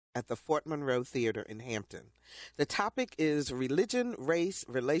at the Fort Monroe Theater in Hampton. The topic is religion, race,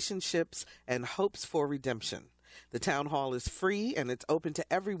 relationships, and hopes for redemption. The town hall is free and it's open to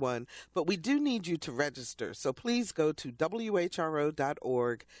everyone, but we do need you to register. So please go to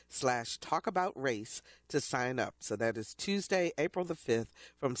whro.org/talkaboutrace to sign up. So that is Tuesday, April the 5th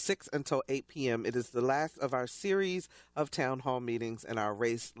from 6 until 8 p.m. It is the last of our series of town hall meetings and our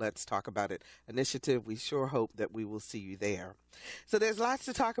Race Let's Talk About It initiative. We sure hope that we will see you there. So there's lots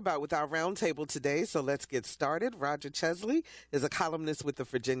to talk about with our roundtable today, so let's get started. Roger Chesley is a columnist with the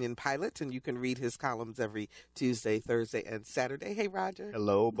Virginian-Pilot, and you can read his columns every Tuesday, Thursday, and Saturday. Hey, Roger.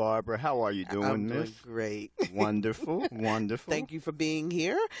 Hello, Barbara. How are you doing? I'm doing great. Wonderful, wonderful. Thank you for being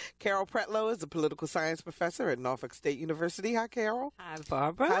here. Carol Pretlow is a political science professor at Norfolk State University. Hi, Carol. Hi,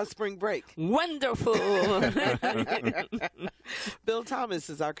 Barbara. How's spring break? Wonderful. Bill Thomas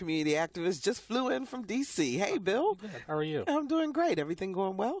is our community activist, just flew in from D.C. Hey, Bill. Good. How are you? I'm doing great. Everything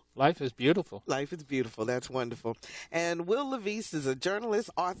going well? Life is beautiful. Life is beautiful. That's wonderful. And Wil LaVeist is a journalist,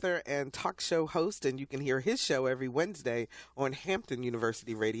 author, and talk show host, and you can hear his show every Wednesday on Hampton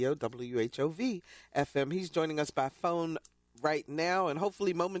University Radio, WHRO FM. He's joining us by phone right now and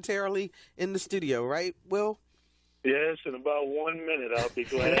hopefully momentarily in the studio, right, Will? Yes, in about 1 minute, I'll be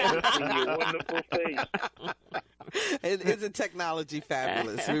glad to see your wonderful face. Isn't technology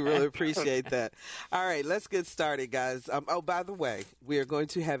fabulous? We really appreciate that. All right, let's get started, guys. By the way, we are going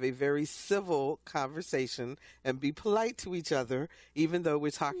to have a very civil conversation and be polite to each other, even though we're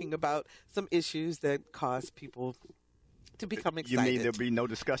talking about some issues that cause people to become excited. You mean there'll be no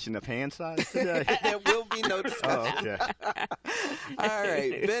discussion of hand size today? There will be no discussion. Oh, okay. All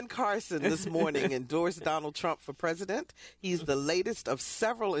right. Ben Carson this morning endorsed Donald Trump for president. He's the latest of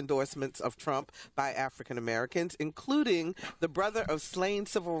several endorsements of Trump by African Americans, including the brother of slain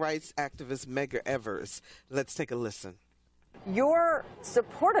civil rights activist Medgar Evers. Let's take a listen. Your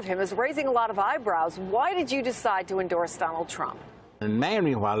support of him is raising a lot of eyebrows. Why did you decide to endorse Donald Trump? The main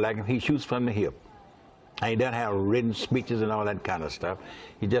reason why I like him, he shoots from the hip. He doesn't have written speeches and all that kind of stuff.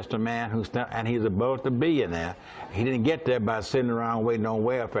 He's just a man and he's above the billionaire. He didn't get there by sitting around waiting on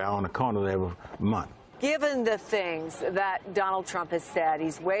welfare on the corner every month. Given the things that Donald Trump has said,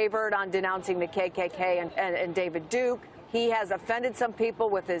 he's wavered on denouncing the KKK and David Duke. He has offended some people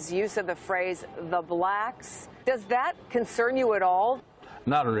with his use of the phrase, the blacks. Does that concern you at all?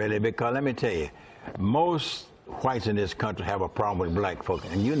 Not really, because let me tell you, most whites in this country have a problem with black folk,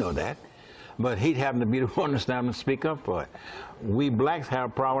 and you know that. But he happened to be the one to stand and speak up for it. We blacks have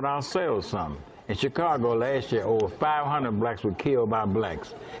a problem with ourselves some. In Chicago last year, over 500 blacks were killed by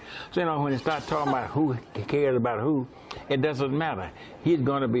blacks. So, you know, when you start talking about who cares about who, it doesn't matter. He's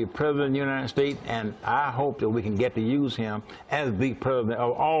going to be president of the United States, and I hope that we can get to use him as the president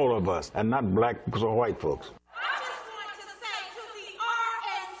of all of us, and not black folks or white folks.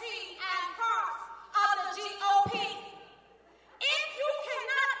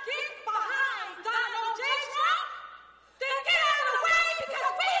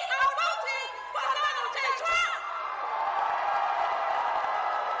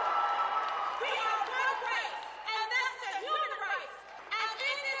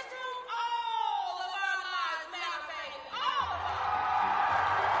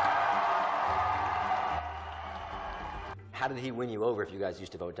 How did he win you over if you guys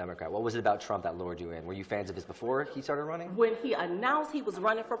used to vote Democrat? What was it about Trump that lured you in? Were you fans of his before he started running? When he announced he was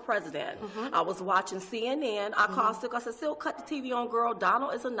running for president, I was watching CNN. I called Silk. I said, Silk, cut the TV on, girl.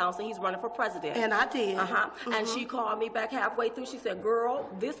 Donald is announcing he's running for president. And I did. And she called me back halfway through. She said, girl,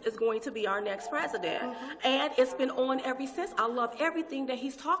 this is going to be our next president. And it's been on ever since. I love everything that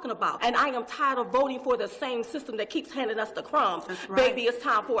he's talking about. And I am tired of voting for the same system that keeps handing us the crumbs. That's right. Baby, it's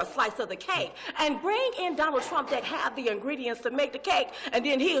time for a slice of the cake. And bring in Donald Trump that have the ingredients to make the cake, and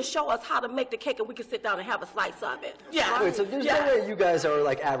then he'll show us how to make the cake, and we can sit down and have a slice of it. Yeah. Wait, so there's no way you guys are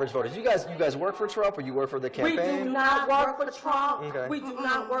like average voters. You guys work for Trump, or you work for the campaign? We do not work for Trump. Okay. We do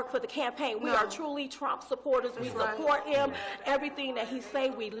not work for the campaign. We are truly Trump supporters. We support him. Everything that he say,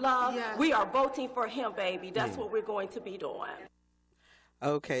 we love. Yes. We are voting for him, baby. That's what we're going to be doing.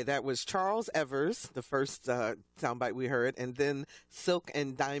 Okay, that was Charles Evers, the first soundbite we heard, and then Silk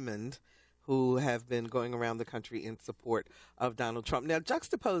and Diamond, who have been going around the country in support of Donald Trump. Now,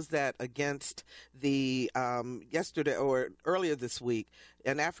 juxtapose that against the yesterday or earlier this week,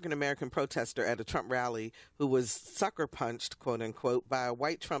 an African-American protester at a Trump rally who was sucker punched, quote unquote, by a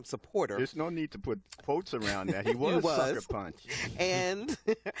white Trump supporter. There's no need to put quotes around that. He was sucker punched. And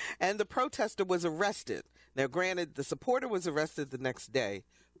the protester was arrested. Now, granted, the supporter was arrested the next day,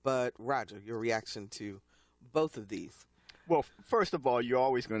 but Roger, your reaction to both of these? Well, first of all, you're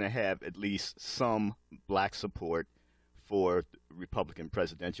always going to have at least some black support for Republican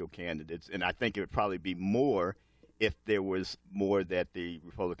presidential candidates, and I think it would probably be more if there was more that the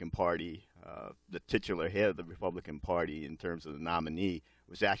Republican Party, the titular head of the Republican Party in terms of the nominee,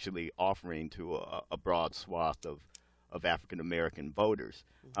 was actually offering to a broad swath of African-American voters.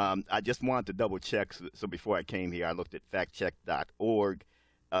 I just wanted to double-check, so before I came here, I looked at factcheck.org.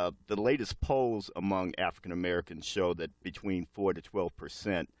 The latest polls among African-Americans show that between 4 to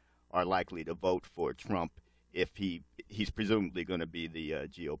 12% are likely to vote for Trump if he's presumably going to be the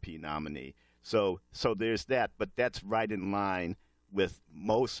GOP nominee. So there's that, but that's right in line with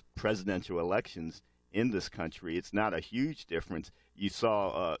most presidential elections in this country. It's not a huge difference. You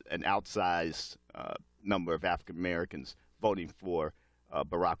saw an outsized number of African Americans voting for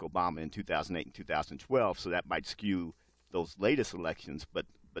Barack Obama in 2008 and 2012, so that might skew those latest elections, but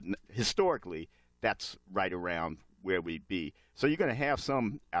historically, that's right around where we'd be. So you're going to have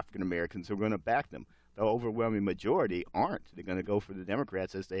some African Americans who are going to back them. The overwhelming majority aren't. They're going to go for the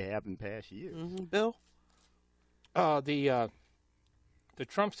Democrats as they have in past years. Mm-hmm. Bill? The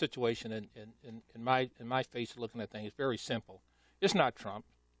Trump situation in my face of looking at things is very simple. It's not Trump.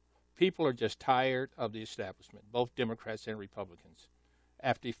 People are just tired of the establishment, both Democrats and Republicans.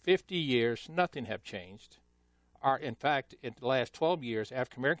 After 50 years, nothing have changed. In fact, in the last 12 years,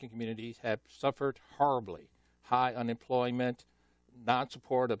 African-American communities have suffered horribly. High unemployment,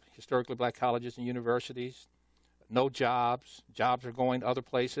 non-support of historically black colleges and universities, no jobs. Jobs are going to other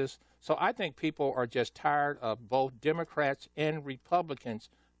places. So I think people are just tired of both Democrats and Republicans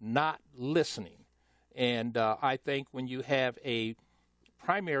not listening. And I think when you have a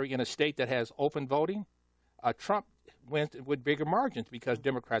primary in a state that has open voting, Trump wins with bigger margins because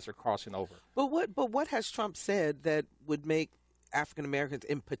Democrats are crossing over. But what has Trump said that would make African Americans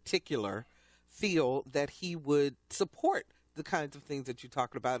in particular feel that he would support the kinds of things that you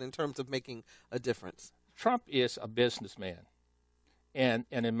talked about in terms of making a difference? Trump is a businessman. And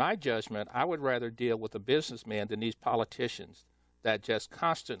in my judgment, I would rather deal with a businessman than these politicians that just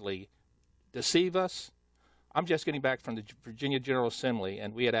constantly deceive us. I'm just getting back from the Virginia General Assembly,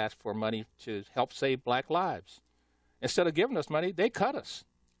 and we had asked for money to help save black lives. Instead of giving us money, they cut us.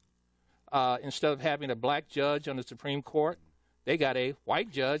 Instead of having a black judge on the Supreme Court, they got a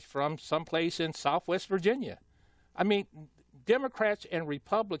white judge from someplace in Southwest Virginia. I mean, Democrats and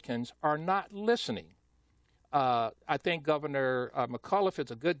Republicans are not listening. I think Governor McAuliffe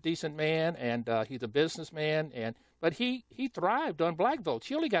is a good, decent man, and he's a businessman, but he thrived on black votes.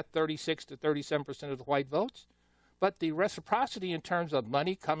 He only got 36 to 37% of the white votes. But the reciprocity in terms of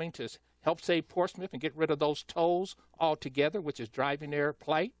money coming to help save Portsmouth and get rid of those tolls altogether, which is driving their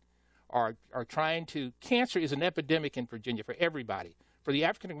plight, are trying to. Cancer is an epidemic in Virginia for everybody. For the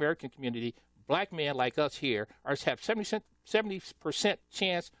African American community, black men like us here have 70%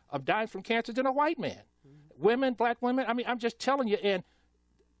 chance of dying from cancer than a white man. Women, black women, I mean, I'm just telling you, and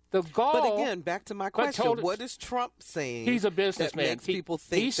the goal. But again, back to my question, what is Trump saying? He's a businessman. That makes people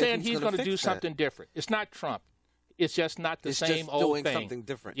think he's saying he's going to do something different. It's not Trump. It's just not the same old doing thing. Something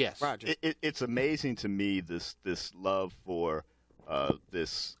different. Yes, Roger. It's amazing to me this love for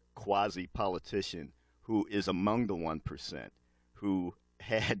this quasi-politician who is among the 1%, who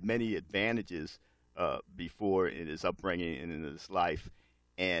had many advantages before in his upbringing and in his life,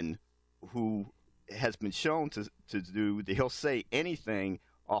 and who has been shown to do. He'll say anything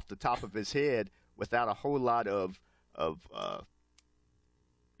off the top of his head without a whole lot of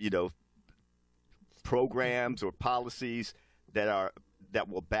programs or policies that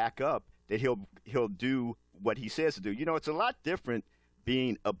will back up that he'll do what he says to do. You know, it's a lot different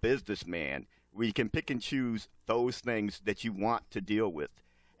being a businessman where you can pick and choose those things that you want to deal with,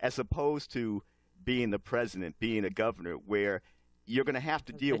 as opposed to being the president, being a governor, where you're going to have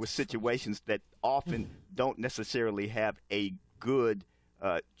to deal with situations that often don't necessarily have a good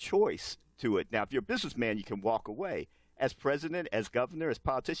choice to it. Now, if you're a businessman, you can walk away. As president, as governor, as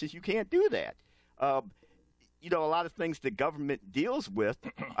politicians, you can't do that. A lot of things the government deals with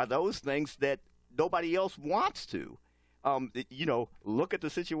are those things that nobody else wants to. Look at the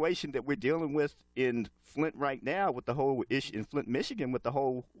situation that we're dealing with in Flint right now with the whole issue in Flint, Michigan, with the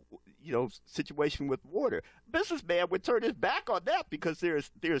whole, situation with water. Businessman would turn his back on that because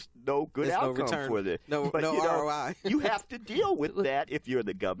there's no good outcome for it. No ROI. You have to deal with that if you're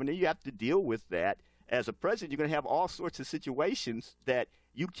the governor. You have to deal with that as a president. You're going to have all sorts of situations that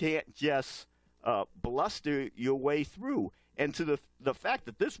you can't just bluster your way through. And to the fact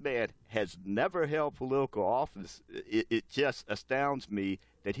that this man has never held political office, it just astounds me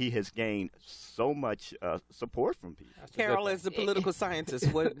that he has gained so much support from people. Carol, as a political scientist,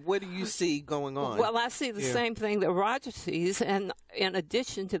 what do you see going on? Well, I see the same thing that Roger sees, and in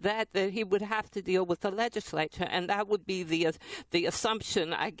addition to that he would have to deal with the legislature, and that would be the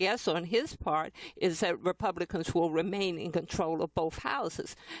assumption, I guess, on his part, is that Republicans will remain in control of both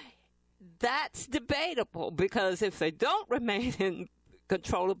houses. That's debatable, because if they don't remain in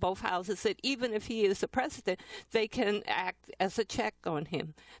control of both houses, that even if he is the president, they can act as a check on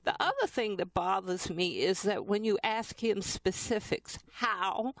him. The other thing that bothers me is that when you ask him specifics,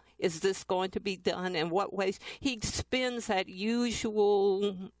 how is this going to be done, and what ways, he spins that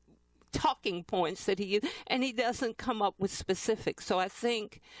usual talking points that he uses, and he doesn't come up with specifics. So I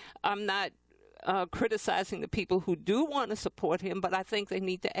think I'm not criticizing the people who do want to support him, but I think they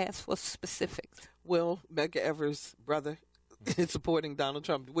need to ask for specifics. Will, Medgar Evers' brother, is supporting Donald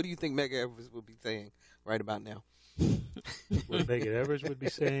Trump. What do you think Medgar Evers would be saying right about now? What Medgar Evers would be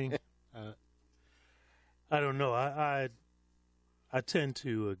saying? I don't know. I tend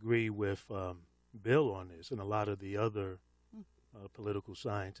to agree with Bill on this and a lot of the other political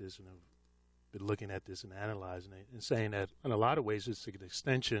scientists, and have been looking at this and analyzing it and saying that in a lot of ways it's an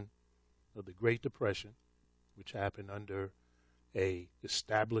extension of the Great Depression, which happened under a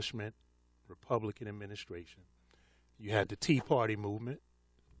establishment Republican administration. You had the Tea Party movement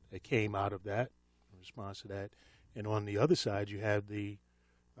that came out of that, in response to that. And on the other side, you have the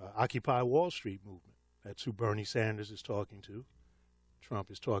Occupy Wall Street movement. That's who Bernie Sanders is talking to.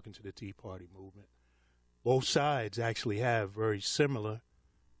 Trump is talking to the Tea Party movement. Both sides actually have very similar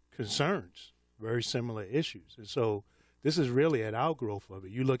concerns, very similar issues. And so this is really an outgrowth of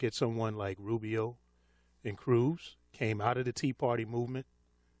it. You look at someone like Rubio and Cruz, came out of the Tea Party movement.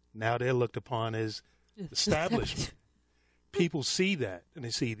 Now they're looked upon as establishment. People see that, and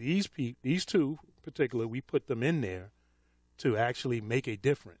they see these two in particular, we put them in there to actually make a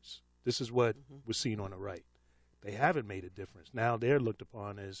difference. This is what was seen on the right. They haven't made a difference. Now they're looked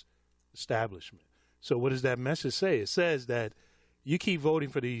upon as establishment. So what does that message say? It says that you keep voting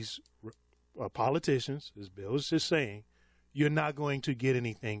for these politicians, as Bill is just saying, you're not going to get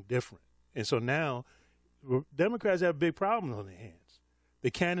anything different. And so now Democrats have a big problem on their hands.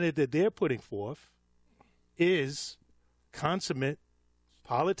 The candidate that they're putting forth is consummate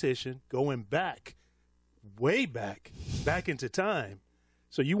politician going back, way back into time.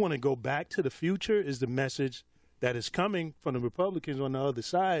 So you want to go back to the future is the message that is coming from the Republicans on the other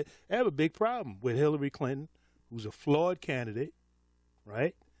side. They have a big problem with Hillary Clinton, who's a flawed candidate,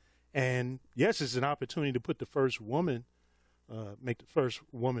 right? And yes, it's an opportunity to put the first woman, make the first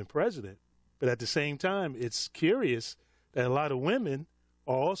woman president. But at the same time, it's curious that a lot of women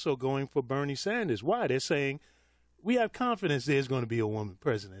are also going for Bernie Sanders. Why? They're saying, we have confidence there's going to be a woman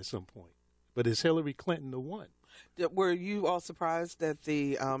president at some point. But is Hillary Clinton the one? Were you all surprised at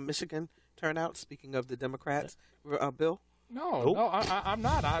the Michigan turnout, speaking of the Democrats, Bill? No, I'm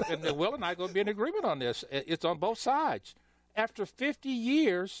not. And Will and I are going to be in agreement on this. It's on both sides. After 50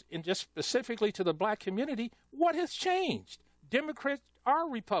 years, and just specifically to the black community, what has changed? Democrats are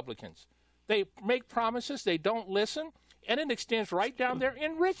Republicans. They make promises, they don't listen, and it extends right down there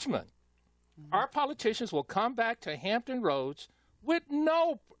in Richmond. Our politicians will come back to Hampton Roads with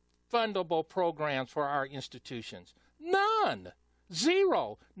no fundable programs for our institutions. None.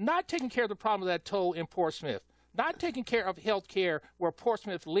 Zero. Not taking care of the problem of that toll in Portsmouth. Not taking care of health care where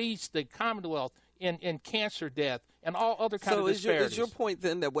Portsmouth leads the Commonwealth in cancer death and all other kinds of disparities. So is your point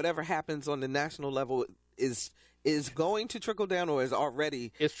then that whatever happens on the national level is going to trickle down, or is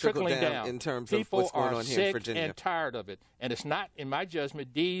already trickled down in terms of what's going on here in Virginia? People are sick and tired of it. And it's not, in my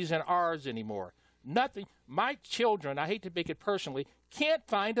judgment, D's and R's anymore. Nothing. My children, I hate to make it personally, can't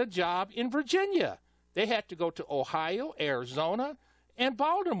find a job in Virginia. They had to go to Ohio, Arizona, and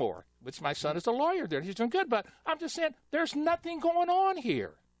Baltimore, which my son is a lawyer there. He's doing good. But I'm just saying there's nothing going on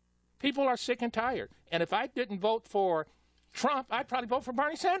here. People are sick and tired. And if I didn't vote for Trump, I'd probably vote for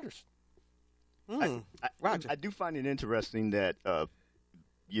Bernie Sanders. Roger. I do find it interesting that,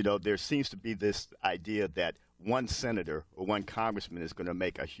 there seems to be this idea that one senator or one congressman is going to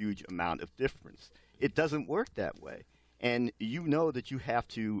make a huge amount of difference. It doesn't work that way. And you know that you have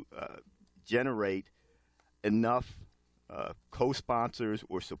to generate enough co-sponsors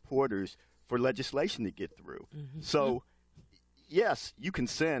or supporters for legislation to get through. So, yes, you can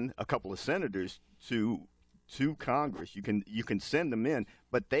send a couple of senators to Congress. You can send them in,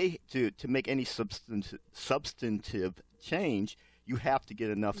 but to make any substantive change, you have to get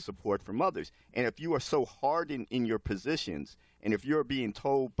enough support from others. And if you are so hardened in your positions, and if you're being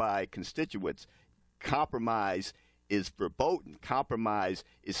told by constituents, compromise is verboten, compromise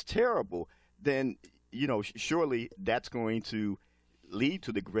is terrible, then, surely that's going to lead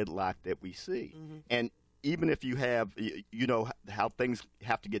to the gridlock that we see. Mm-hmm. And even if you have, how things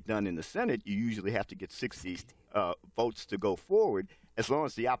have to get done in the Senate, you usually have to get 60 votes to go forward. As long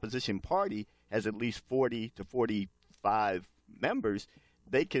as the opposition party has at least 40 to 45 members,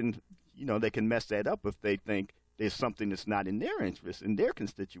 they can mess that up if they think there's something that's not in their interest, in their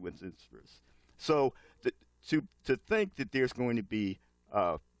constituents' interest. So to think that there's going to be,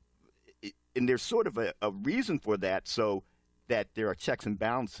 and there's sort of a reason for that, so that there are checks and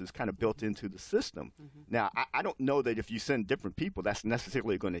balances kind of built into the system. Mm-hmm. Now, I don't know that if you send different people, that's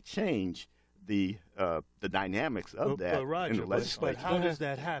necessarily going to change the dynamics of that. But Roger, in the legislature. but how does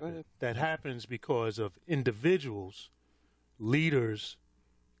that happen? That happens because of individuals, leaders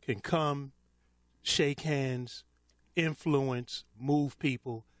can come, shake hands, influence, move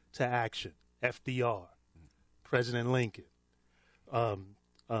people to action. FDR, President Lincoln,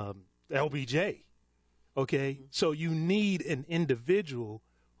 LBJ. Okay, so you need an individual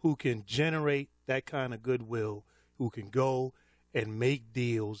who can generate that kind of goodwill, who can go and make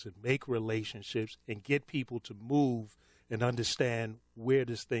deals and make relationships and get people to move and understand where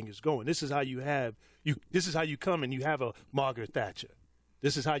this thing is going. This is how you come and you have a Margaret Thatcher.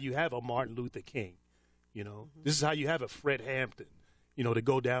 This is how you have a Martin Luther King. This is how you have a Fred Hampton. To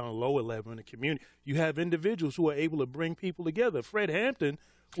go down a lower level in the community. You have individuals who are able to bring people together. Fred Hampton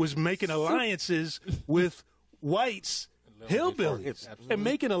was making alliances with whites, hillbillies, and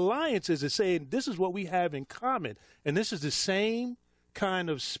making alliances and saying, this is what we have in common. And this is the same kind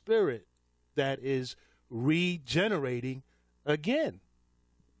of spirit that is regenerating again.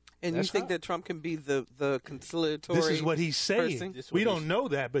 And you think that Trump can be the conciliatory This is what he's saying. We don't know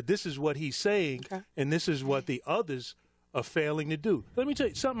that, but this is what he's saying, and this is what the others are failing to do. Let me tell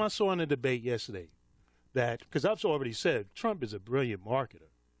you something I saw in the debate yesterday, because I've already said Trump is a brilliant marketer.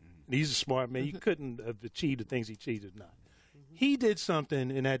 And he's a smart man. He couldn't have achieved the things he achieved if not. He did something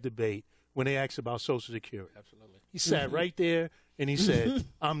in that debate when they asked about Social Security. Absolutely. He sat right there and he said,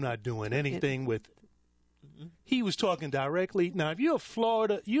 I'm not doing anything with it. He was talking directly. Now, if you're in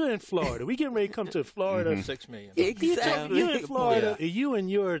Florida. We getting ready to come to Florida. 6 million. Exactly. You're in Florida. Yeah. You in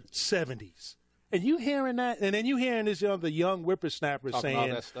your 70s. And you hearing that, and then you hearing this young whippersnapper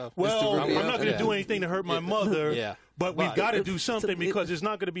saying, well, I'm not going to do anything to hurt my mother, but we've got to do something because it's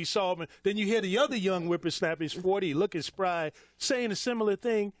not going to be solving. Then you hear the other young whippersnapper, he's 40, looking spry, saying a similar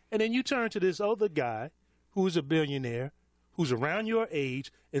thing, and then you turn to this other guy who's a billionaire, who's around your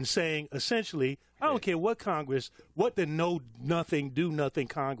age, and saying, essentially, I don't care what the know-nothing, do-nothing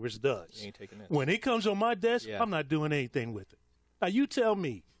Congress does. When it comes on my desk, I'm not doing anything with it. Now, you tell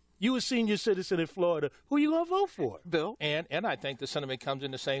me. You a senior citizen in Florida. Who you going to vote for? Bill? And I think the sentiment comes in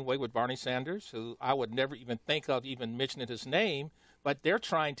the same way with Bernie Sanders, who I would never even think of even mentioning his name, but they're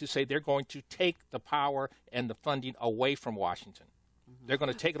trying to say they're going to take the power and the funding away from Washington. Mm-hmm. They're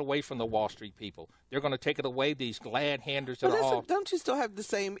going to take it away from the Wall Street people. They're going to take it away, these glad-handers that are all... Don't you still have the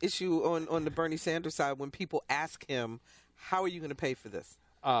same issue on the Bernie Sanders side when people ask him, how are you going to pay for this?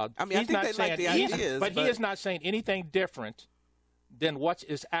 I think they like the ideas. But he is not saying anything different than what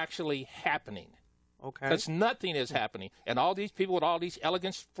is actually happening. Okay. Because nothing is happening. And all these people with all these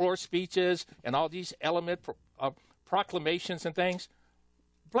elegant floor speeches and all these proclamations and things,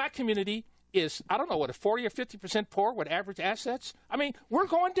 black community is, I don't know, what, 40 or 50% poor with average assets? I mean, we're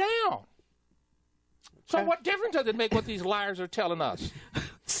going down. So what difference does it make what these liars are telling us?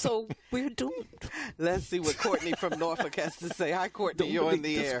 So we're doomed. Let's see what Courtney from Norfolk has to say. Hi, Courtney. You're on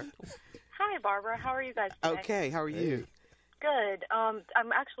the air. Hi, Barbara. How are you guys today? Okay. How are you? Good.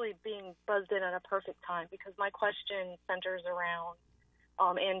 I'm actually being buzzed in at a perfect time because my question centers around,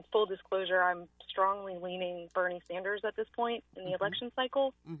 and full disclosure, I'm strongly leaning Bernie Sanders at this point in the election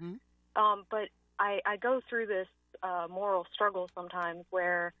cycle. Mm-hmm. But I go through this moral struggle sometimes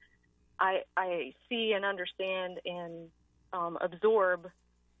where I see and understand and absorb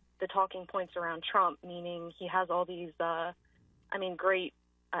the talking points around Trump, meaning he has all these, great,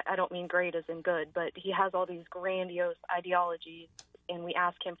 I don't mean great as in good, but he has all these grandiose ideologies, and we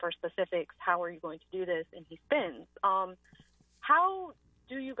ask him for specifics, how are you going to do this, and he spins. How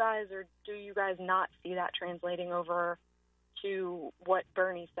do you guys not see that translating over to what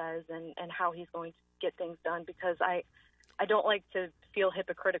Bernie says and how he's going to get things done? Because I don't like to feel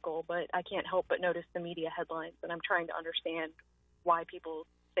hypocritical, but I can't help but notice the media headlines, and I'm trying to understand why people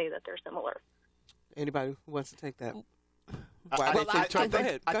say that they're similar. Anybody who wants to take that? I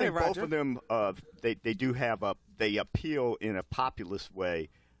think both of them, they do have they appeal in a populist way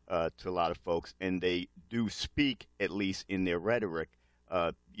to a lot of folks, and they do speak, at least in their rhetoric,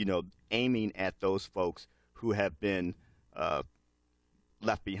 aiming at those folks who have been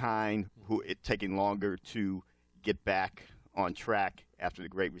left behind, who it taking longer to get back on track after the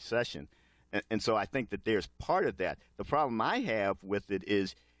Great Recession. And so I think that there's part of that. The problem I have with it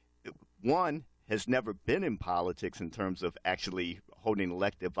is, one, has never been in politics in terms of actually holding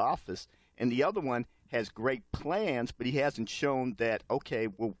elective office, and the other one has great plans, but he hasn't shown that, okay,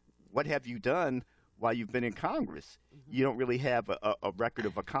 well, what have you done while you've been in Congress? You don't really have a record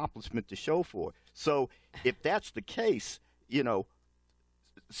of accomplishment to show for. So if that's the case, you know,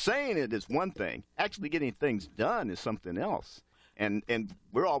 saying it is one thing. Actually getting things done is something else. And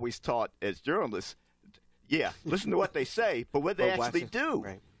we're always taught as journalists, listen to what they say, but what they actually do.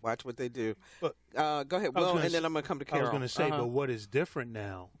 Right. Watch what they do. But, go ahead, Will, and then I'm going to come to Carol. I was going to say, but what is different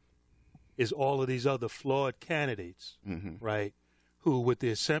now is all of these other flawed candidates, right, who, with the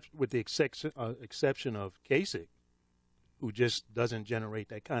exception of Kasich, who just doesn't generate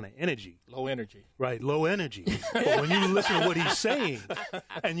that kind of energy. Low energy. Right, low energy. But when you listen to what he's saying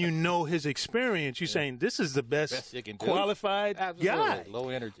and you know his experience, you're saying this is the best qualified guy. Low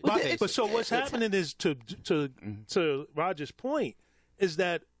energy. But so what's happening is, to Roger's point, is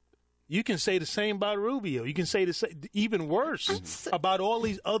that you can say the same about Rubio. You can say the same, even worse about all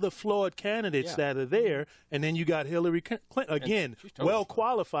these other flawed candidates that are there. And then you got Hillary Clinton, again, well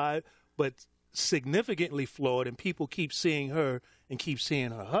qualified, but significantly flawed, and people keep seeing her and keep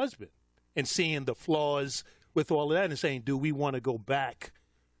seeing her husband and seeing the flaws with all of that and saying, do we want to go back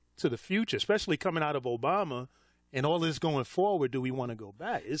to the future, especially coming out of Obama and all this going forward? Do we want to go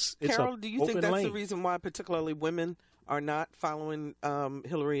back? It's Carol, do you think that's the reason why particularly women are not following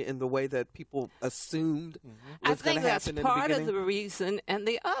Hillary in the way that people assumed was going to happen in the beginning? I think that's part of the reason. And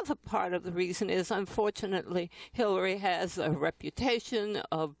the other part of the reason is, unfortunately, Hillary has a reputation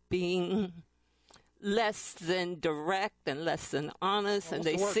of being less than direct and less than honest, and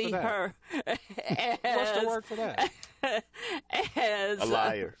they see her as... What's the word for that? As a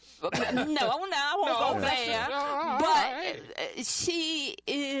liar. No, I won't go there. But she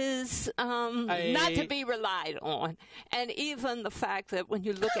is not to be relied on. And even the fact that when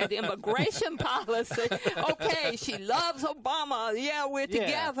you look at immigration policy, okay, she loves Obama. Yeah, we're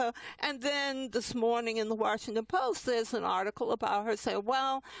together. And then this morning in the Washington Post, there's an article about her saying,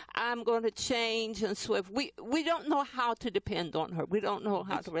 well, I'm going to change and swift. We don't know how to depend on her. We don't know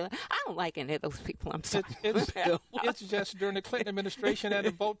how to rely. I don't like any of those people. I'm sorry. It's just during the Clinton administration and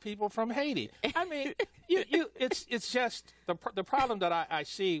to vote people from Haiti. I mean, it's just the problem that I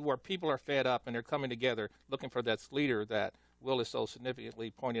see where people are fed up and they're coming together looking for that leader that Will is so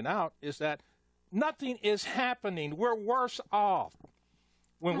significantly pointing out, is that nothing is happening. We're worse off.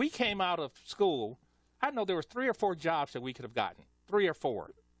 When we came out of school, I know there were 3 or 4 jobs that we could have gotten, 3 or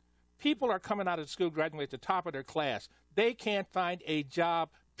 4. People are coming out of school, graduating at the top of their class. They can't find a job,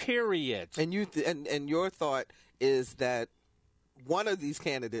 period. And and your thought is that one of these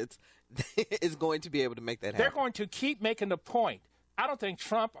candidates is going to be able to make that happen. They're going to keep making the point. I don't think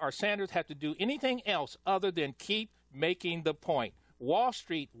Trump or Sanders have to do anything else other than keep making the point. Wall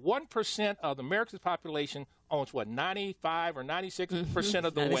Street, 1% of America's population owns, 95 or 96%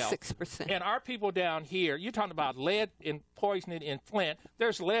 of the wealth. 96%. And our people down here, you're talking about lead and poisoning in Flint.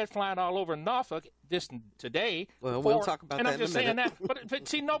 There's lead flying all over Norfolk today. Well, we'll talk about that in a minute. And I'm just saying that. But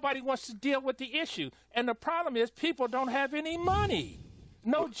see, nobody wants to deal with the issue. And the problem is people don't have any money,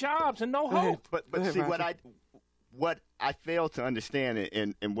 no jobs, and no hope. But see, what I fail to understand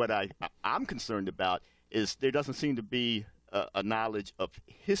and what I'm concerned about is there doesn't seem to be a knowledge of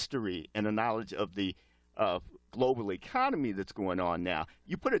history and a knowledge of the global economy that's going on now.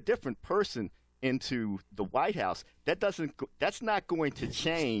 You put a different person into the White House, that's not going to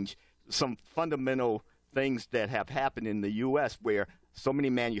change some fundamental things that have happened in the U.S. where so many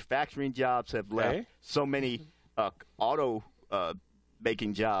manufacturing jobs have left, so many auto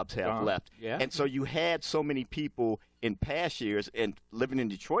making jobs have left. Yeah. And so you had so many people in past years, and living in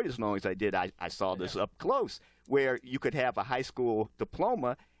Detroit as long as I did, I saw this up close, where you could have a high school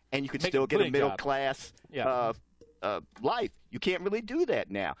diploma and you could still get a middle-class life. You can't really do that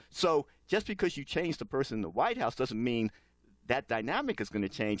now. So just because you change the person in the White House doesn't mean that dynamic is going to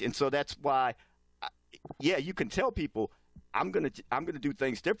change. And so that's why, you can tell people, I'm going to do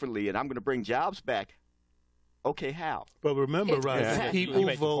things differently and I'm going to bring jobs back. Okay, how? But remember, Roger, people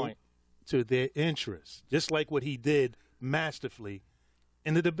vote to their interests, just like what he did masterfully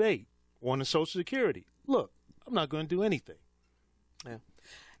in the debate on the Social Security. Look, I'm not going to do anything. Yeah.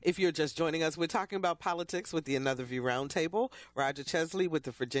 If you're just joining us, we're talking about politics with the Another View Roundtable. Roger Chesley with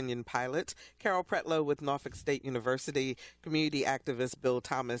the Virginian-Pilot, Carol Pretlow with Norfolk State University, community activist Bill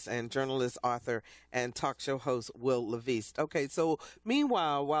Thomas, and journalist, author, and talk show host Wil LaVeist. Okay, so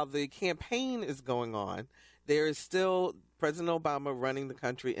meanwhile, while the campaign is going on, there is still President Obama running the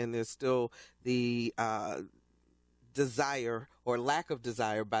country, and there's still the desire or lack of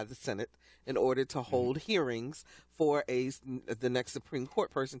desire by the Senate in order to hold hearings for the next Supreme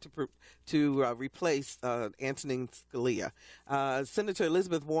Court person to replace Antonin Scalia. Senator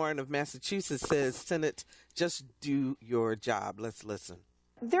Elizabeth Warren of Massachusetts says, Senate, just do your job. Let's listen.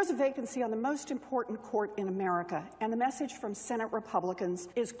 There's a vacancy on the most important court in America, and the message from Senate Republicans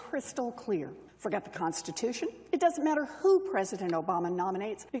is crystal clear. Forget the Constitution. It doesn't matter who President Obama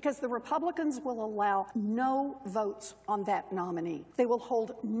nominates, because the Republicans will allow no votes on that nominee. They will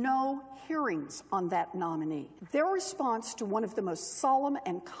hold no hearings on that nominee. Their response to one of the most solemn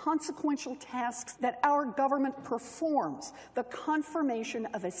and consequential tasks that our government performs, the confirmation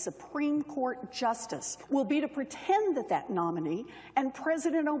of a Supreme Court justice, will be to pretend that that nominee and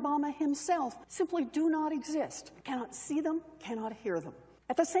President Obama himself simply do not exist, cannot see them, cannot hear them.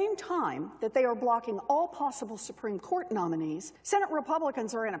 At the same time that they are blocking all possible Supreme Court nominees, Senate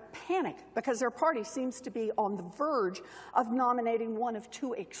Republicans are in a panic because their party seems to be on the verge of nominating one of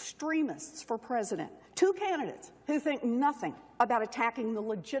two extremists for president. Two candidates who think nothing about attacking the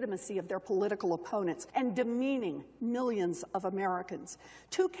legitimacy of their political opponents and demeaning millions of Americans.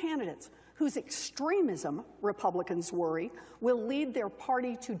 Two candidates whose extremism, Republicans worry, will lead their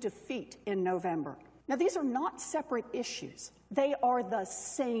party to defeat in November. Now, these are not separate issues. They are the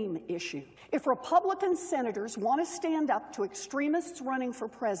same issue. If Republican senators want to stand up to extremists running for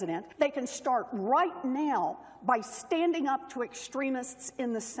president, they can start right now by standing up to extremists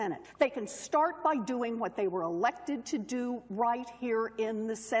in the Senate. They can start by doing what they were elected to do right here in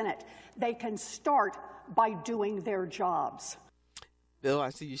the Senate. They can start by doing their jobs. Bill,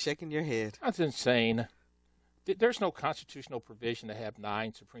 I see you shaking your head. That's insane. There's no constitutional provision to have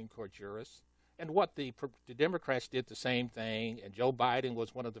 9 Supreme Court jurists. And what the Democrats did the same thing, and Joe Biden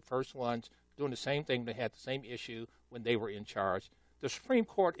was one of the first ones doing the same thing. They had the same issue when they were in charge. The Supreme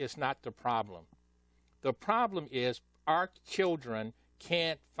Court is not the problem. The problem is our children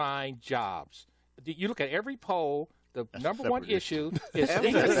can't find jobs. You look at every poll, the number one issue is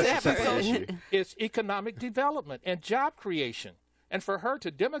economic development and job creation. And for her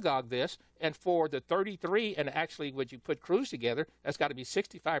to demagogue this, and for the 33, and actually when you put Cruz together, that's got to be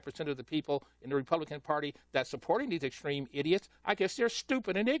 65% of the people in the Republican Party that's supporting these extreme idiots. I guess they're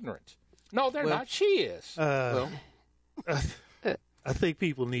stupid and ignorant. No, they're not. She is. I think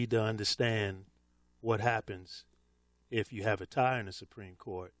people need to understand what happens if you have a tie in the Supreme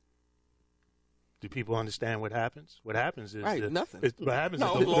Court. Do people understand what happens? What happens is nothing. What happens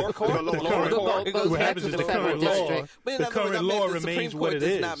is the lower court. What happens is the current law. The current law remains what it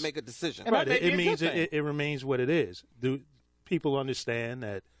is. Does not make a decision. Right. It means it remains what it is. Do people understand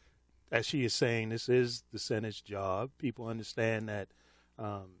that? As she is saying, this is the Senate's job. People understand that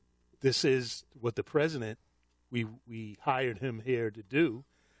this is what the president. We hired him here to do,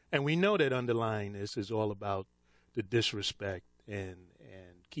 and we know that underlying this is all about the disrespect and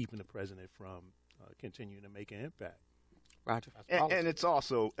keeping the president from continuing to make an impact. Roger. And it's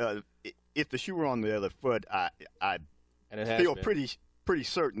also, if the shoe were on the other foot, I feel pretty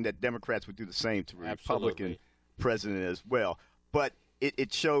certain that Democrats would do the same to a Republican president as well. But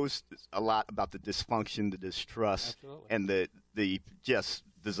it shows a lot about the dysfunction, the distrust, and the just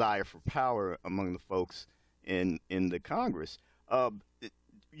desire for power among the folks in the Congress.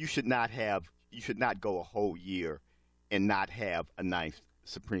 You should not go a whole year and not have a 9th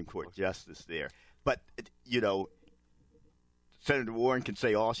Supreme Court justice there. But, Senator Warren can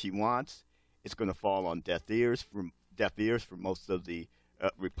say all she wants. It's going to fall on deaf ears for most of the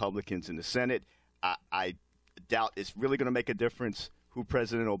Republicans in the Senate. I doubt it's really going to make a difference who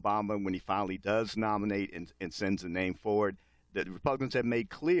President Obama, when he finally does nominate and sends a name forward. The Republicans have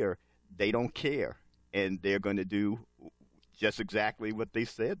made clear they don't care, and they're going to do just exactly what they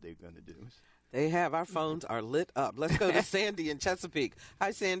said they're going to do. They have. Our phones are lit up. Let's go to Sandy in Chesapeake.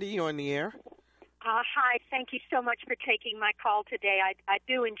 Hi, Sandy. You're on the air. Hi. Thank you so much for taking my call today. I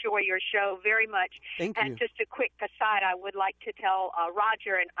do enjoy your show very much. Thank you. And just a quick aside, I would like to tell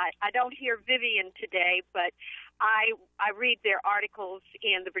Roger, and I don't hear Vivian today, but I read their articles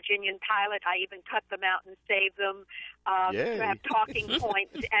in the Virginian-Pilot. I even cut them out and save them to have talking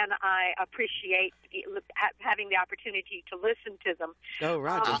points, and I appreciate having the opportunity to listen to them. Oh,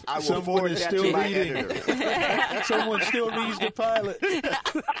 Roger. I will forward that to my editor. Someone still reads the Pilot.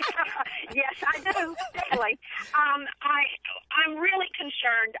 Yes, I do, definitely. I'm really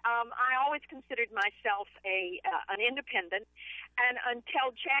concerned. I always considered myself an independent, and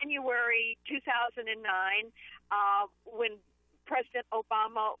until January 2009, when President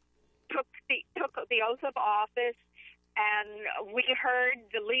Obama took the oath of office And we heard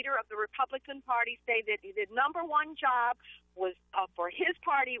the leader of the Republican Party say that the number one job was for his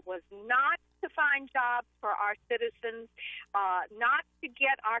party was not to find jobs for our citizens, not to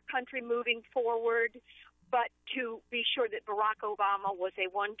get our country moving forward, but to be sure that Barack Obama was a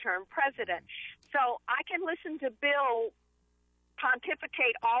one-term president. So I can listen to Bill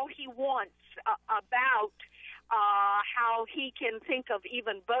pontificate all he wants about how he can think of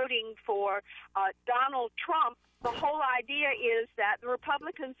even voting for Donald Trump. The whole idea is that the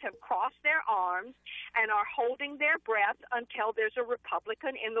Republicans have crossed their arms and are holding their breath until there's a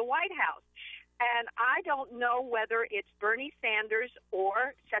Republican in the White House. And I don't know whether it's Bernie Sanders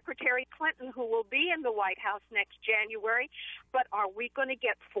or Secretary Clinton who will be in the White House next January, but are we going to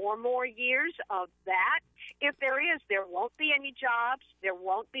get 4 more years of that? If there is, there won't be any jobs, there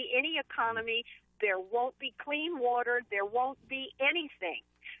won't be any economy, there won't be clean water, there won't be anything,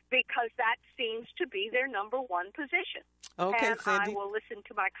 because that seems to be their number one position. Okay, and Sandy. I will listen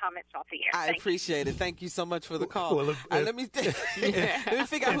to my comments off the air. I appreciate it. Thank you so much for the call. Well, let me figure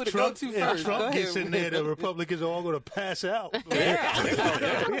out who to go to If first. Trump Go ahead. gets in there, the Republicans are all going to pass out.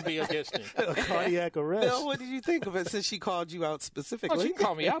 That would be against him. A cardiac arrest. Bill, what did you think of it since she called you out specifically? Well, she can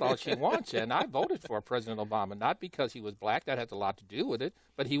call me out all she wants, and I voted for President Obama, not because he was black. That has a lot to do with it,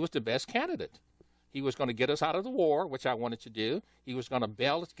 but he was the best candidate. He was going to get us out of the war, which I wanted to do. He was going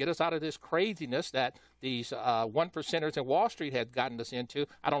to get us out of this craziness that these one percenters in Wall Street had gotten us into.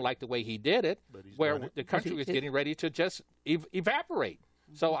 I don't like the way he did it, where the country was getting ready to just evaporate.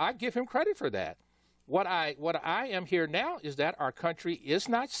 So I give him credit for that. What I am here now is that our country is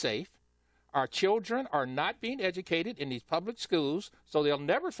not safe. Our children are not being educated in these public schools, so they'll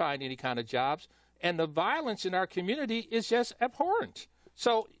never find any kind of jobs. And the violence in our community is just abhorrent.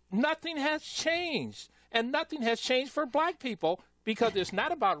 So nothing has changed, and nothing has changed for black people because it's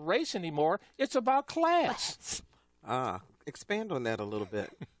not about race anymore. It's about class. Expand on that a little bit.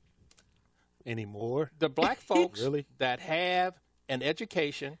 Anymore? The black folks Really? that have an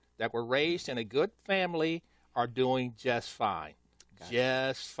education, that were raised in a good family, are doing just fine.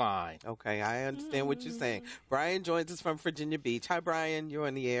 Just fine. Okay, I understand what you're saying. Brian joins us from Virginia Beach. Hi, Brian. You're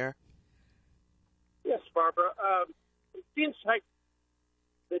on the air. Yes, Barbara. It seems like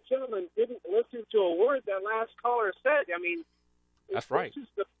the gentleman didn't listen to a word that last caller said. I mean, that's right. This is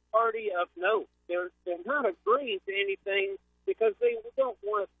the party of note. They're not agreeing to anything because they don't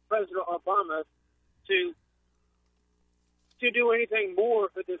want President Obama to do anything more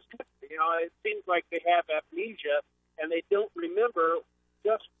for this country. You know, it seems like they have amnesia and they don't remember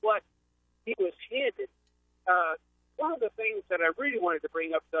just what he was handed. One of the things that I really wanted to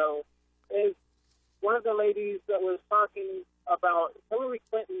bring up, though, is one of the ladies that was talking about Hillary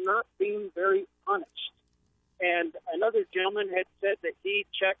Clinton not being very honest. And another gentleman had said that he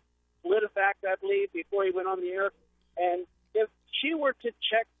checked PolitiFact, I believe, before he went on the air. And if she were to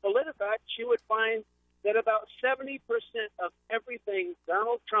check PolitiFact, she would find that about 70% of everything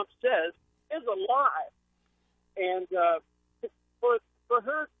Donald Trump says is a lie. And for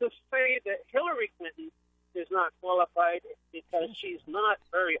her to say that Hillary Clinton is not qualified because she's not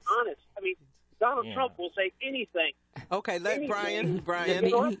very honest, I mean, Donald Trump will say anything. Okay, Brian,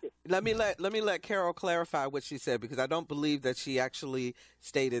 let me let Carol clarify what she said, because I don't believe that she actually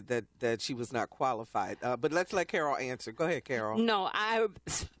stated that she was not qualified. But let's let Carol answer. Go ahead, Carol. No, I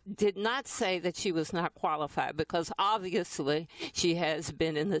did not say that she was not qualified, because obviously she has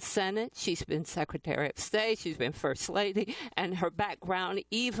been in the Senate, she's been Secretary of State, she's been First Lady, and her background,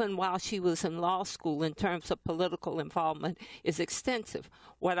 even while she was in law school in terms of political involvement, is extensive.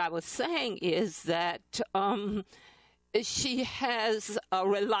 What I was saying is that she has a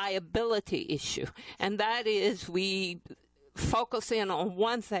reliability issue, and that is we focus in on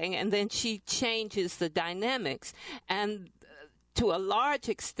one thing and then she changes the dynamics, and to a large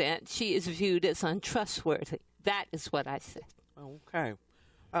extent she is viewed as untrustworthy. That is what I said. Okay.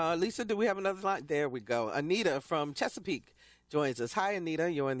 Lisa, do we have another line? There we go. Anita from Chesapeake joins us. Hi,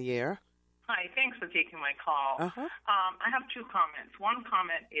 Anita. You're on the air. Hi. Thanks for taking my call. I have 2 comments. One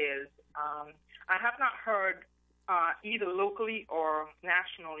comment is I have not heard either locally or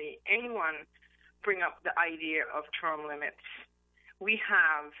nationally anyone bring up the idea of term limits. We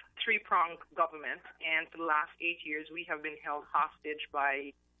have 3-pronged government, and for the last 8 years we have been held hostage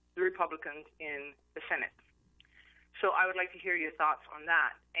by the Republicans in the Senate. So I would like to hear your thoughts on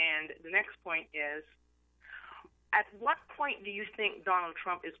that. And the next point is, at what point do you think Donald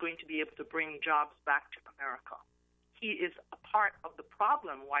Trump is going to be able to bring jobs back to America? He is a part of the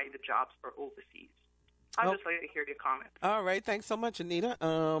problem why the jobs are overseas. I'd just like to hear your comments. All right. Thanks so much, Anita.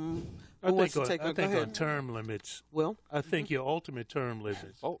 I think on term limits, Will? I think your ultimate term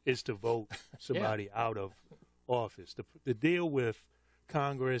limit is to vote somebody out of office. The deal with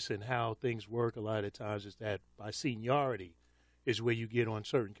Congress and how things work a lot of times is that by seniority is where you get on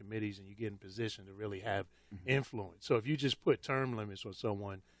certain committees and you get in position to really have influence. So if you just put term limits on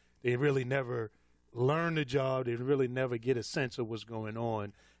someone, they really never learn the job. They really never get a sense of what's going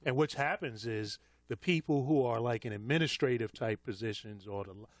on. And what happens is the people who are like in administrative type positions or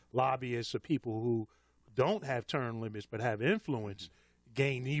the lobbyists or people who don't have term limits but have influence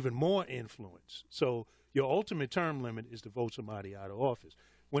gain even more influence. So your ultimate term limit is to vote somebody out of office.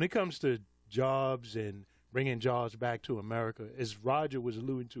 When it comes to jobs and bringing jobs back to America, as Roger was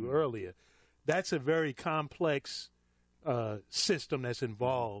alluding to earlier, that's a very complex system that's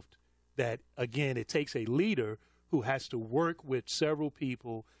involved that, again, it takes a leader who has to work with several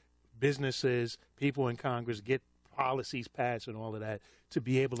people, businesses, people in Congress, get policies passed and all of that to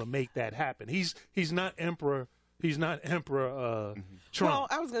be able to make that happen. He's not Emperor. He's not Emperor Trump. Well,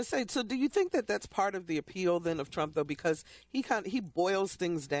 I was going to say, so do you think that that's part of the appeal then of Trump, though, because he boils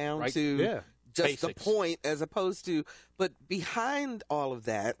things down to just Basics. the point as opposed to, but behind all of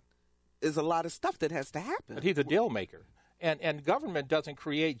that is a lot of stuff that has to happen. But he's a deal maker. And government doesn't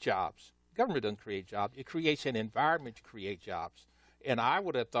create jobs. Government doesn't create jobs. It creates an environment to create jobs. And I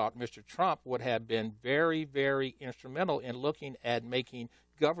would have thought Mr. Trump would have been very, very instrumental in looking at making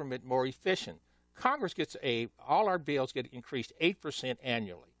government more efficient. Congress gets all our bills get increased 8%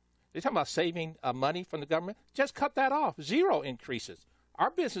 annually. They're talking about saving money from the government. Just cut that off. 0 increases. Our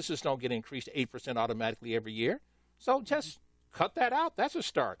businesses don't get increased 8% automatically every year. So just cut that out. That's a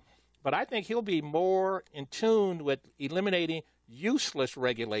start. But I think he'll be more in tune with eliminating useless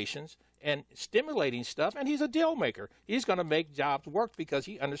regulations and stimulating stuff, and he's a deal maker. He's going to make jobs work because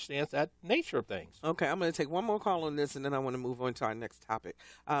he understands that nature of things. Okay, I'm going to take one more call on this, and then I want to move on to our next topic.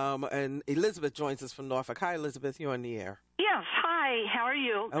 And Elizabeth joins us from Norfolk. Hi, Elizabeth. You're on the air. Yes. Hi. How are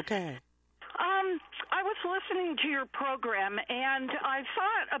you? Okay. I was listening to your program, and I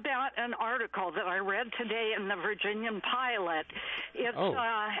thought about an article that I read today in the Virginian-Pilot. It's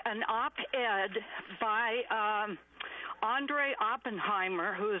an op-ed by Andre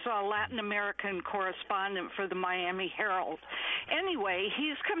Oppenheimer, who's a Latin American correspondent for the Miami Herald. Anyway,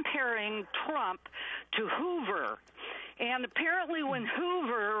 he's comparing Trump to Hoover. And apparently when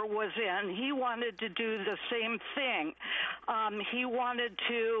Hoover was in, he wanted to do the same thing. He wanted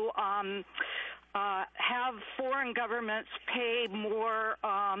to have foreign governments pay more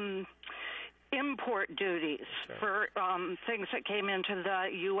import duties for things that came into the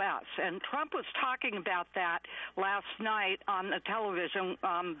U.S. And Trump was talking about that last night on the television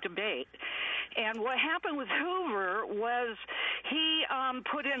debate. And what happened with Hoover was he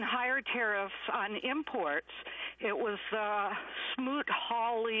put in higher tariffs on imports. It was the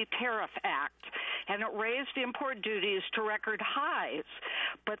Smoot-Hawley Tariff Act, and it raised import duties to record highs.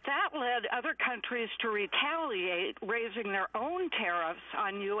 But that led other countries to retaliate, raising their own tariffs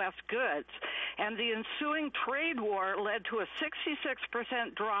on U.S. goods. And the ensuing trade war led to a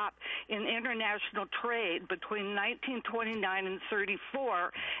 66% drop in international trade between 1929 and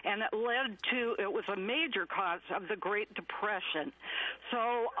 34, and it was a major cause of the Great Depression.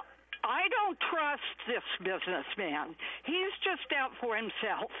 So I don't trust this businessman. He's just out for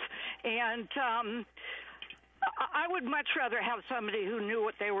himself. And I would much rather have somebody who knew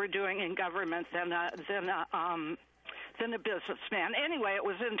what they were doing in government than a businessman. Anyway, it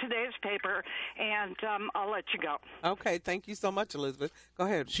was in today's paper, and I'll let you go. Okay, thank you so much, Elizabeth. Go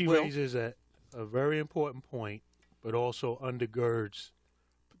ahead. She Will. raises a very important point, but also undergirds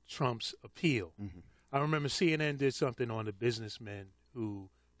Trump's appeal. I remember CNN did something on the businessmen who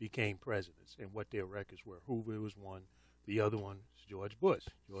became presidents and what their records were. Hoover was one. The other one is George Bush.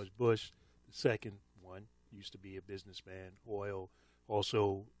 George Bush, the second one, used to be a businessman, oil,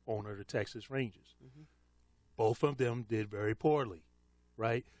 also owner of the Texas Rangers. Both of them did very poorly,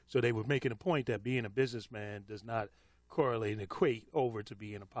 right? So they were making a point that being a businessman does not correlate and equate over to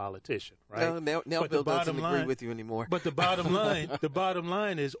being a politician, right? No, now Bill doesn't agree with you anymore. But the bottom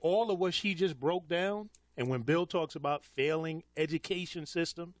line is all of what she just broke down. And when Bill talks about failing education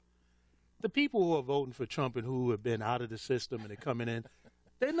system, the people who are voting for Trump and who have been out of the system and are coming in,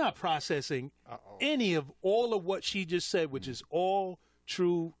 they're not processing any of all of what she just said, which is all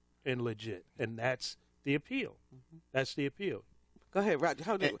true and legit. And that's the appeal. That's the appeal. Go ahead, Roger.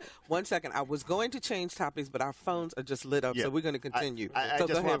 Hold on. 1 second. I was going to change topics, but our phones are just lit up, so we're going to continue. So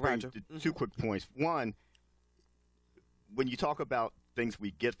go ahead, Roger. Two quick points. One, when you talk about things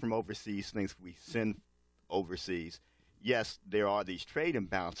we get from overseas, things we send overseas, yes, there are these trade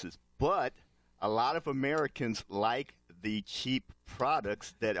imbalances, but a lot of Americans like the cheap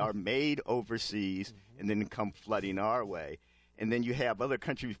products that are made overseas and then come flooding our way. And then you have other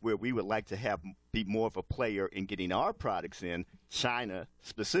countries where we would like to be more of a player in getting our products in, China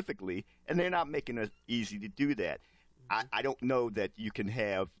specifically, and they're not making it easy to do that. I don't know that you can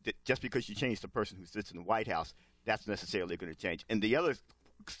have, just because you change the person who sits in the White House, that's necessarily going to change. And the other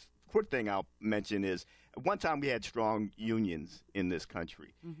quick thing I'll mention is, at one time we had strong unions in this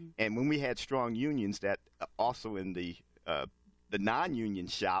country. And when we had strong unions, that also in the non-union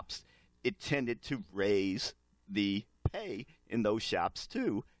shops, it tended to raise the pay in those shops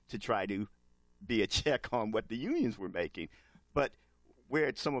too, to try to be a check on what the unions were making. But we're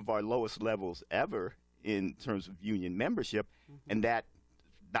at some of our lowest levels ever in terms of union membership, and that,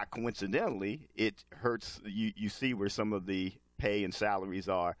 not coincidentally, it hurts. You see where some of the pay and salaries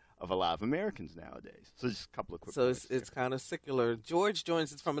are of a lot of Americans nowadays. So just a couple of quick points. So it's kind of secular. George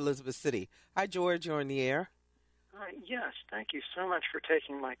joins us from Elizabeth City. Hi, George. You're on the air. Yes, thank you so much for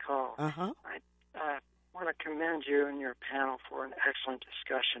taking my call. I want to commend you and your panel for an excellent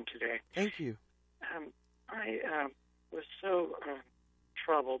discussion today. Thank you. I was so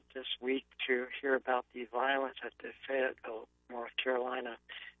troubled this week to hear about the violence at the Fayetteville, North Carolina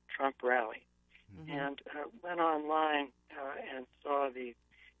Trump rally. And went online and saw the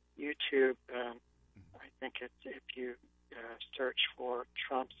YouTube, I think if you search for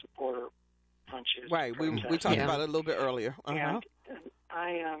Trump supporter punches. Right, we talked about it a little bit earlier. And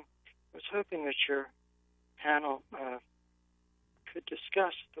I was hoping that your panel could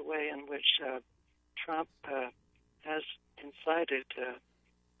discuss the way in which Trump has incited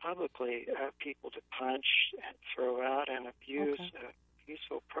publicly people to punch and throw out and abuse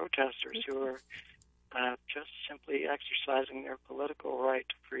peaceful protesters who are just simply exercising their political right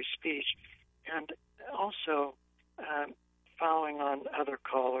to free speech. And also following on other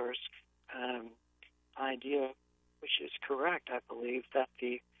callers' idea, which is correct, I believe, that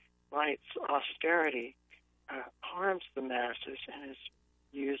the right's austerity harms the masses and is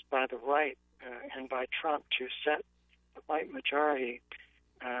used by the right and by Trump to set the white majority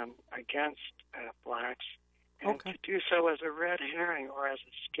against blacks, and to do so as a red herring or as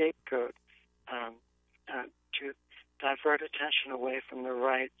a scapegoat to divert attention away from the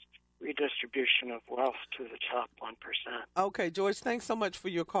right's redistribution of wealth to the top 1%. Okay, George, thanks so much for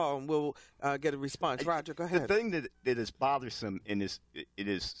your call, and we'll get a response. Roger, go ahead. The thing that is bothersome and it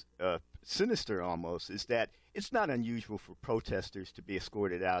is sinister almost is that it's not unusual for protesters to be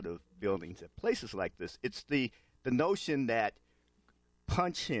escorted out of buildings at places like this. It's the notion that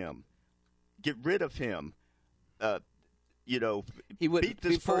punch him, get rid of him, he would, beat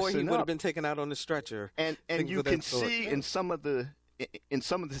this before person he would up. have been taken out on the stretcher. And you can see in some of this,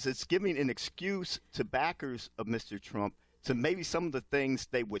 it's giving an excuse to backers of Mr. Trump to maybe some of the things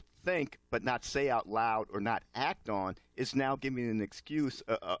they would think but not say out loud or not act on is now giving an excuse,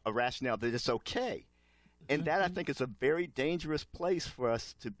 a rationale that it's okay. And that, I think, is a very dangerous place for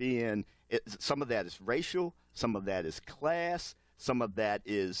us to be in. Some of that is racial, some of that is class, some of that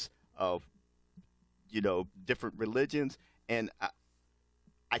is of, different religions. And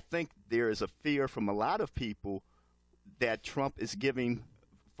I think there is a fear from a lot of people that Trump is giving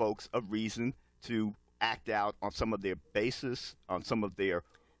folks a reason to act out on some of their basis, on some of their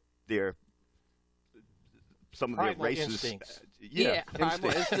racist instincts.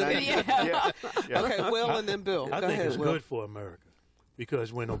 Instincts. Okay, Will, and then Bill. I Go think ahead, it's Will. good for America,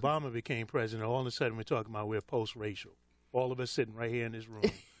 because when Obama became president, all of a sudden we're talking about we're post-racial. All of us sitting right here in this room.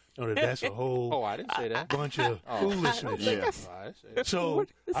 That's a whole I didn't say that. bunch of foolishness. So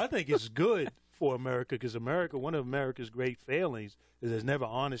I think it's good for America, because one of America's great failings is it's never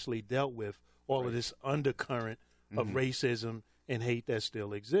honestly dealt with all of this undercurrent of racism and hate that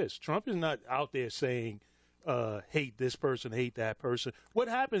still exists. Trump is not out there saying, hate this person, hate that person. What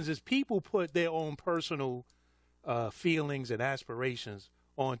happens is people put their own personal feelings and aspirations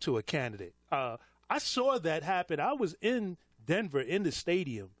onto a candidate. I saw that happen. I was in Denver in the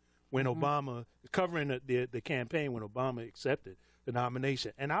stadium when Obama, covering the campaign when Obama accepted the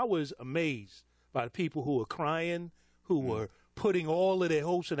nomination. And I was amazed by the people who were crying, who were putting all of their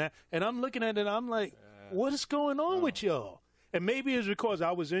hopes in that. And I'm looking at it, and I'm like, what is going on with y'all? And maybe it's because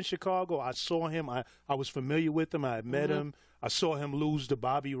I was in Chicago. I saw him. I was familiar with him. I had met him. I saw him lose to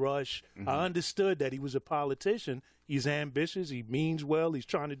Bobby Rush. I understood that he was a politician. He's ambitious. He means well. He's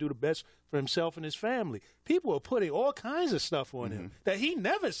trying to do the best for himself and his family. People are putting all kinds of stuff on him that he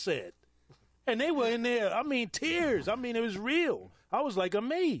never said. And they were in there, tears. It was real. I was like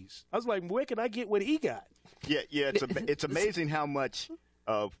amazed. I was like, where can I get what he got? Yeah. It's amazing how much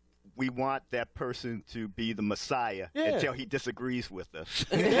we want that person to be the Messiah until he disagrees with us.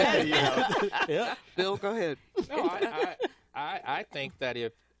 Bill, go ahead. No, I think that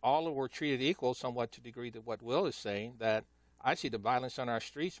if all were treated equal, somewhat to the degree that what Will is saying, that I see the violence on our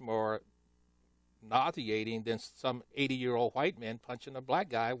streets more nauseating than some 80-year-old white man punching a black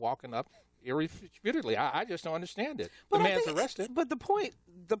guy walking up irrefutably. I just don't understand it. The man's arrested. But the point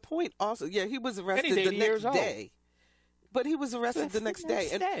also, yeah, he was arrested And he's the 80 next years old. day. But he was arrested the next day.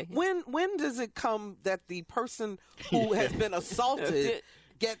 And when does it come that the person who has been assaulted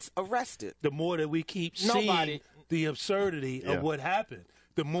gets arrested? The more that we keep seeing the absurdity of what happened,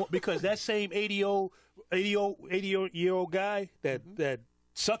 the more, because that same 80-year-old guy that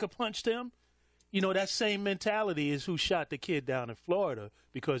sucker punched him, that same mentality is who shot the kid down in Florida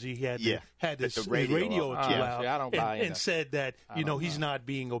because he had this radio too loud I don't buy and said that he's not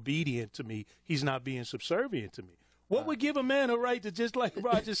being obedient to me, he's not being subservient to me. What would give a man a right to, just like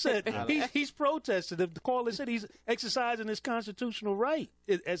Roger said, he's protesting. The caller said he's exercising his constitutional right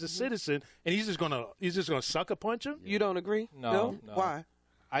as a citizen, and he's just gonna sucker punch him? You don't agree? No. Why?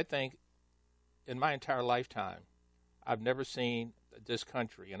 I think in my entire lifetime, I've never seen this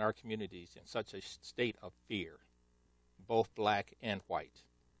country and our communities in such a state of fear, both black and white.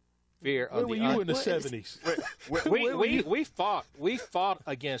 Fear of Where were you in the 70s? We fought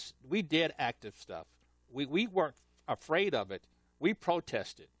against. We did active stuff. We weren't afraid of it. We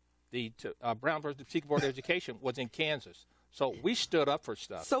protested. The Brown versus Topeka Board of Education was in Kansas, so we stood up for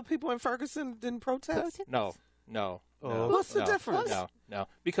stuff. So people in Ferguson didn't protest? No. What's the difference? No,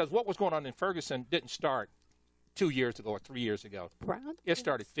 because what was going on in Ferguson didn't start 2 years ago or 3 years ago. It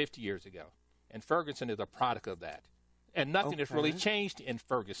started 50 years ago, and Ferguson is a product of that. And nothing has really changed in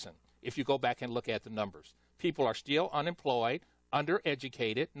Ferguson if you go back and look at the numbers. People are still unemployed,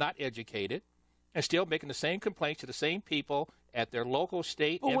 undereducated, not educated, and still making the same complaints to the same people at their local,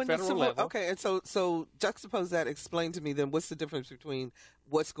 state, and federal level. Okay, and so juxtapose that. Explain to me then what's the difference between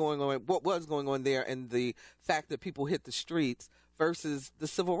what was going on there, and the fact that people hit the streets versus the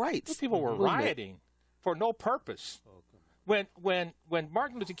civil rights. People were rioting for no purpose. When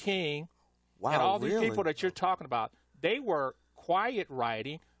Martin Luther King and all these people that you're talking about, they were quiet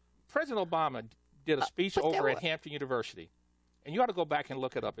rioting. President Obama did a speech over at Hampton University. And you ought to go back and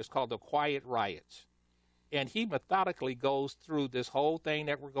look it up. It's called the Quiet Riots. And he methodically goes through this whole thing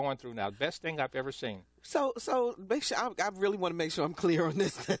that we're going through now. Best thing I've ever seen. So make sure I really want to make sure I'm clear on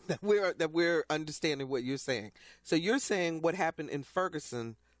this, that we're understanding what you're saying. So you're saying what happened in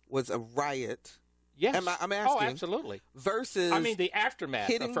Ferguson was a riot. Yes. I'm asking. Oh, absolutely. Versus the aftermath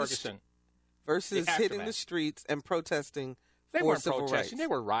of Ferguson. Versus hitting the streets and protesting they for weren't civil protesting. rights. They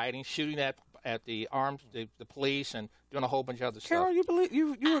were rioting, shooting at the arms, the police, and doing a whole bunch of other Carol, stuff.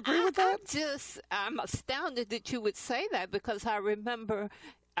 you agree with that? I'm astounded that you would say that, because I remember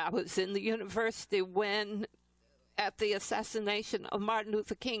I was in the university when at the assassination of Martin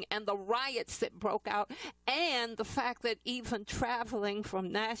Luther King and the riots that broke out, and the fact that even traveling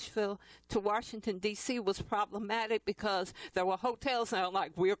from Nashville to Washington, D.C. was problematic because there were hotels now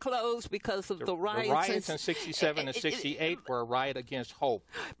like we're closed because of the riots. The riots in 67 and 68 were a riot against hope.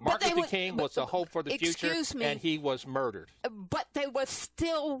 Martin Luther King was a hope for the future, and he was murdered. But they were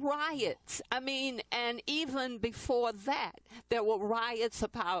still riots. I mean, and even before that, there were riots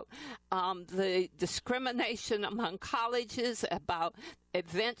about the discrimination among colleges, about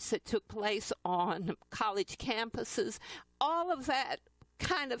events that took place on college campuses. All of that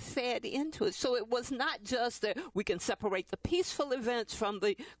kind of fed into it. So it was not just that we can separate the peaceful events from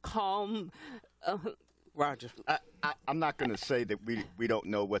the calm. Roger. I'm not going to say that we don't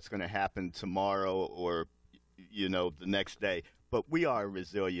know what's going to happen tomorrow or, the next day, but we are a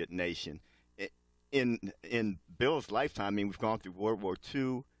resilient nation. In Bill's lifetime, we've gone through World War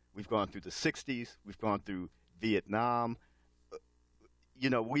II, we've gone through the 60s, we've gone through Vietnam.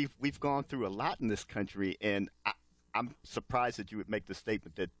 We've gone through a lot in this country, and I'm surprised that you would make the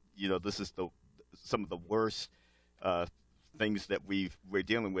statement that this is some of the worst things that we're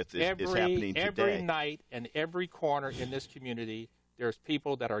dealing with is happening today. Every night and every corner in this community, there's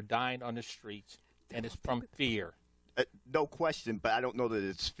people that are dying on the streets, and it's from fear. No question, but I don't know that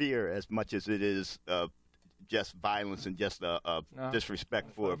it's fear as much as it is just violence and just disrespect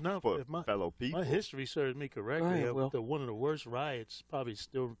for fellow people. My history serves me correctly. One of the worst riots, probably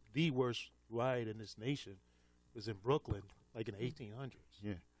still the worst riot in this nation, was in Brooklyn, like in the 1800s.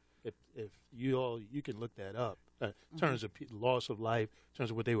 Yeah. If you can look that up. In terms of loss of life, in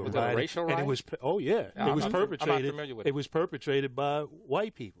terms of what they were was rioting. It a racial riot? And it was, it was perpetrated. I'm not familiar with it was perpetrated by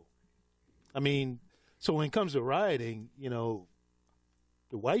white people. So when it comes to rioting,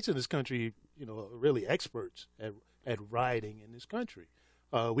 the whites in this country, are really experts at rioting in this country.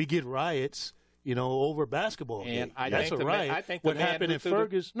 We get riots, over basketball games. That's a riot. I think what happened in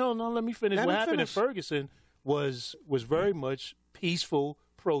Ferguson? No, let me finish. What happened in Ferguson was very much peaceful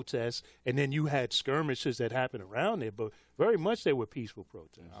protests, and then you had skirmishes that happened around there, but very much they were peaceful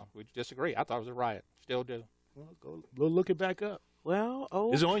protests. No, we disagree. I thought it was a riot. Still do. Well, go look it back up. Well,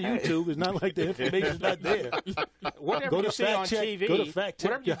 okay. It's on YouTube. It's not like the information's not there. Whatever you see on TV, go to fact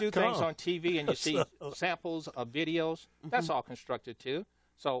whatever you do things on TV and you see samples of videos, that's all constructed too.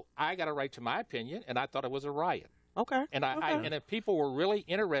 So I got a right to my opinion, and I thought it was a riot. Okay. And and if people were really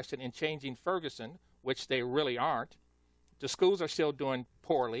interested in changing Ferguson, which they really aren't, the schools are still doing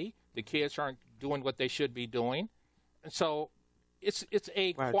poorly. The kids aren't doing what they should be doing, and so it's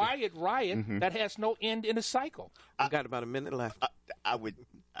a quiet riot that has no end in a cycle. I've got about a minute left. I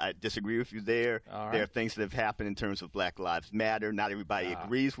disagree with you there. Right. There are things that have happened in terms of Black Lives Matter. Not everybody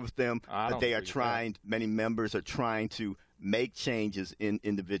agrees with them, but they are trying. Many members are trying to make changes in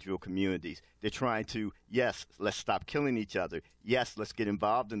individual communities. They're trying to, yes, let's stop killing each other. Yes, let's get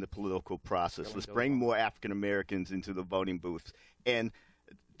involved in the political process. Let's bring more African Americans into the voting booths. And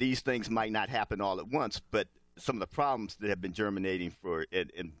these things might not happen all at once, but some of the problems that have been germinating for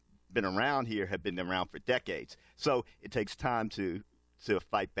and been around here have been around for decades. So it takes time to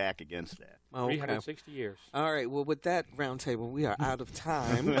fight back against that. Okay. 360 years. All right. Well, with that roundtable, we are out of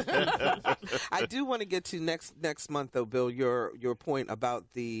time. I do want to get to next month, though, Bill, your point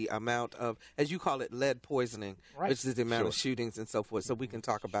about the amount of, as you call it, lead poisoning, which is the amount of shootings and so forth. So we can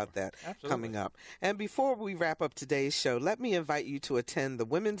talk about that coming up. And before we wrap up today's show, let me invite you to attend the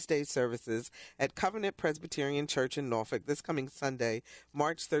Women's Day services at Covenant Presbyterian Church in Norfolk this coming Sunday,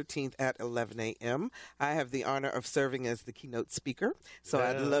 March 13th at 11 a.m. I have the honor of serving as the keynote speaker, so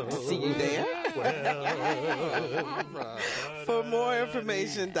I'd love to see you there. For more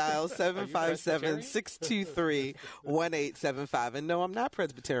information, dial 757-623-1875. And no, I'm not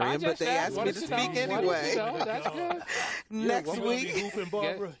Presbyterian, but they asked me to speak anyway. Next week, you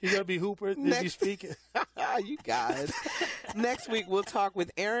gotta be Hooper. Did you speak? You guys. Next week, we'll talk with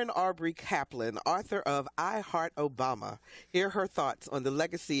Erin Aubrey Kaplan, author of I Heart Obama. Hear her thoughts on the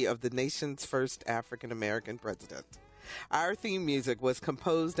legacy of the nation's first African American president. Our theme music was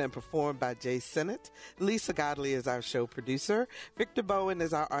composed and performed by Jay Sennett. Lisa Godley is our show producer. Victor Bowen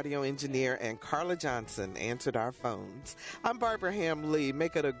is our audio engineer, and Carla Johnson answered our phones. I'm Barbara Ham-Lee.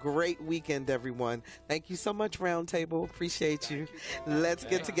 Make it a great weekend, everyone. Thank you so much, Roundtable. Appreciate you. Let's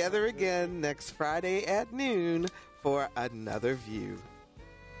get together again next Friday at noon for another view.